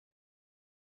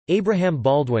Abraham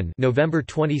Baldwin (November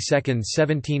 22,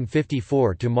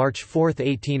 1754 to March 4,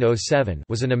 1807)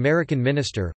 was an American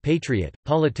minister, patriot,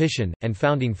 politician, and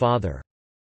founding father.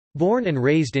 Born and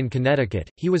raised in Connecticut,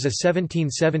 he was a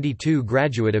 1772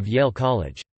 graduate of Yale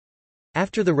College.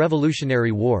 After the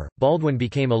Revolutionary War, Baldwin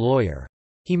became a lawyer.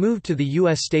 He moved to the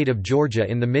U.S. state of Georgia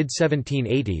in the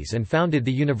mid-1780s and founded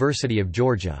the University of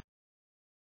Georgia.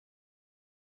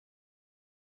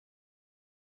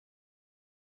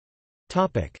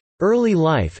 Early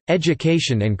life,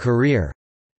 education and career.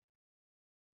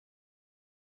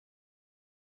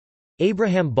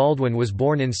 Abraham Baldwin was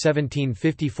born in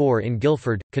 1754 in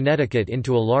Guilford, Connecticut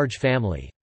into a large family.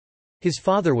 His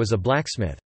father was a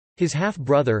blacksmith. His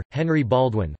half-brother, Henry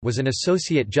Baldwin, was an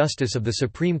Associate Justice of the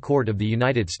Supreme Court of the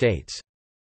United States.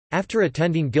 After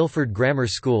attending Guilford Grammar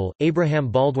School, Abraham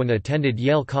Baldwin attended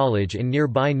Yale College in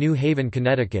nearby New Haven,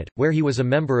 Connecticut, where he was a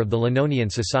member of the Linonian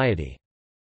Society.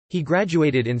 He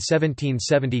graduated in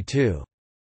 1772.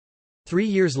 3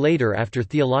 years later, after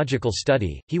theological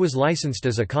study, he was licensed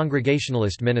as a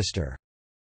Congregationalist minister.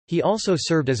 He also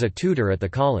served as a tutor at the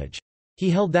college. He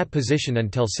held that position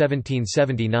until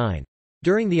 1779.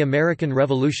 During the American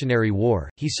Revolutionary War,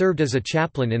 he served as a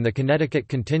chaplain in the Connecticut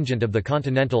contingent of the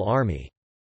Continental Army.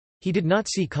 He did not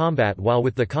see combat while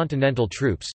with the Continental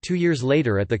troops. 2 years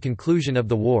later, at the conclusion of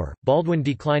the war, Baldwin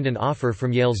declined an offer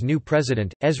from Yale's new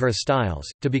president, Ezra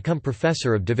Stiles, to become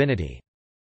professor of divinity.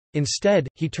 Instead,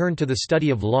 he turned to the study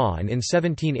of law and in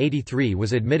 1783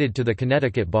 was admitted to the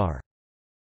Connecticut bar.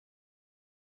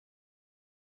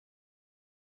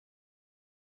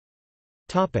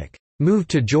 Move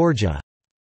to Georgia.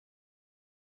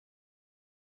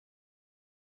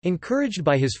 Encouraged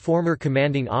by his former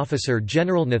commanding officer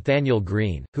General Nathaniel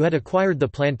Greene, who had acquired the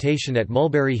plantation at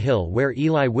Mulberry Hill where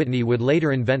Eli Whitney would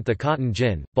later invent the cotton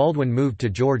gin, Baldwin moved to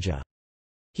Georgia.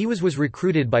 He was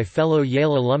recruited by fellow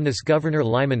Yale alumnus Governor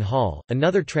Lyman Hall,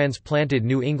 another transplanted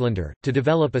New Englander, to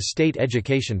develop a state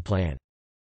education plan.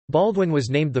 Baldwin was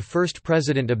named the first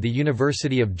president of the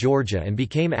University of Georgia and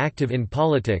became active in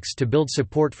politics to build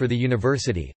support for the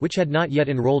university, which had not yet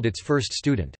enrolled its first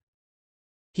student.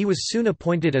 He was soon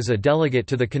appointed as a delegate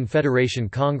to the Confederation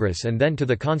Congress and then to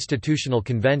the Constitutional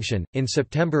Convention. In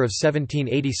September of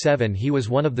 1787, he was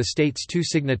one of the state's 2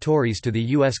 signatories to the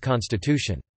U.S.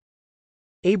 Constitution.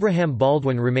 Abraham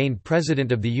Baldwin remained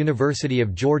president of the University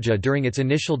of Georgia during its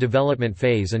initial development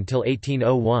phase until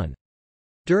 1801.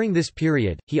 During this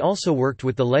period, he also worked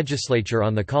with the legislature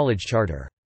on the college charter.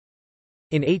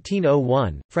 In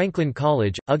 1801, Franklin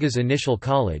College, UGA's initial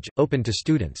college, opened to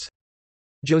students.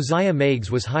 Josiah Meigs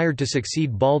was hired to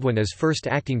succeed Baldwin as first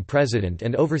acting president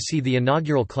and oversee the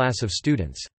inaugural class of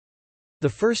students. The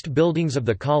first buildings of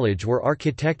the college were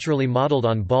architecturally modeled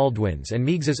on Baldwin's and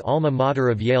Meigs's alma mater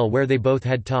of Yale, where they both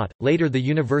had taught. Later, the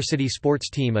university sports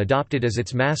team adopted as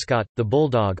its mascot, the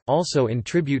Bulldog, also in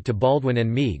tribute to Baldwin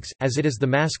and Meigs, as it is the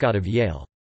mascot of Yale.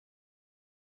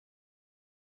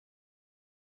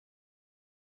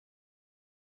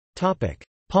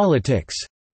 Politics.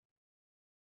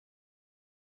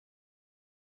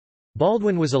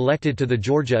 Baldwin was elected to the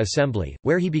Georgia Assembly,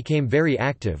 where he became very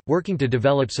active, working to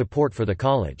develop support for the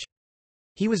college.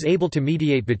 He was able to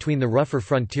mediate between the rougher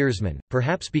frontiersmen,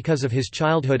 perhaps because of his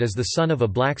childhood as the son of a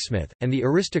blacksmith, and the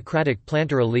aristocratic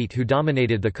planter elite who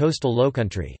dominated the coastal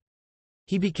lowcountry.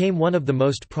 He became one of the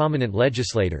most prominent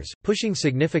legislators, pushing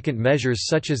significant measures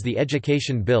such as the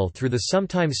Education Bill through the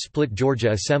sometimes split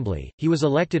Georgia Assembly. He was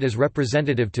elected as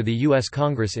representative to the U.S.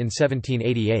 Congress in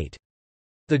 1788.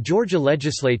 The Georgia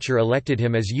legislature elected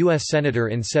him as U.S. Senator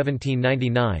in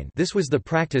 1799. This was the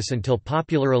practice until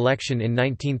popular election in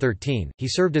 1913. He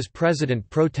served as President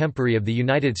pro tempore of the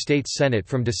United States Senate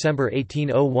from December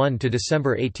 1801 to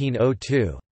December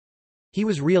 1802. He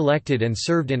was re-elected and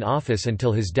served in office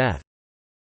until his death.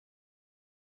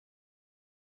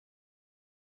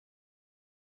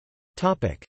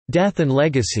 Death and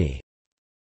legacy.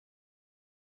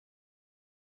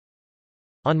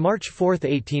 On March 4,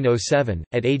 1807,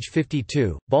 at age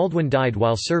 52, Baldwin died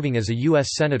while serving as a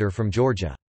U.S. Senator from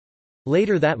Georgia.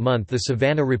 Later that month, the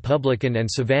Savannah Republican and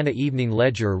Savannah Evening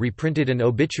Ledger reprinted an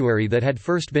obituary that had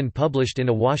first been published in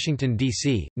a Washington,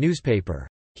 D.C., newspaper.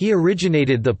 He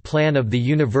originated the plan of the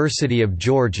University of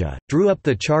Georgia, drew up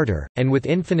the charter, and with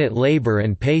infinite labor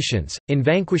and patience, in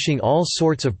vanquishing all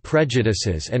sorts of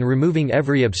prejudices and removing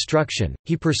every obstruction,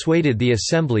 he persuaded the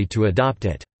Assembly to adopt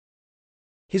it.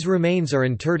 His remains are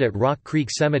interred at Rock Creek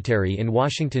Cemetery in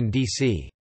Washington, D.C.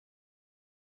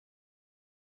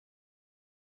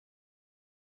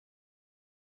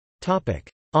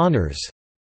 Honors.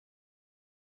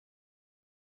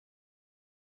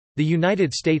 The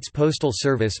United States Postal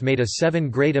Service made a 7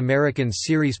 Great Americans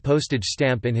series postage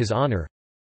stamp in his honor.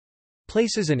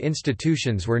 Places and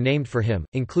institutions were named for him,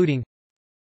 including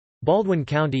Baldwin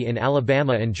County in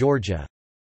Alabama and Georgia,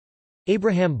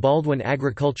 Abraham Baldwin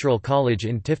Agricultural College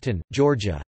in Tifton,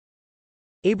 Georgia,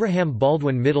 Abraham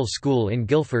Baldwin Middle School in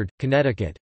Guilford,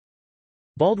 Connecticut,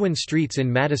 Baldwin Streets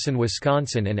in Madison,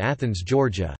 Wisconsin and Athens,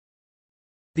 Georgia.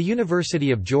 The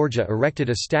University of Georgia erected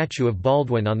a statue of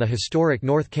Baldwin on the historic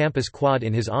North Campus Quad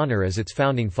in his honor as its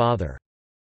founding father.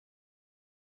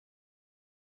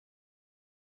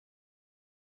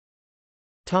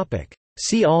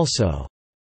 See also: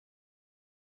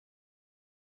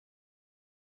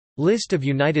 List of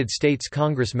United States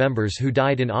Congress members who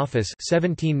died in office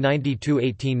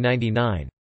 1790–1899.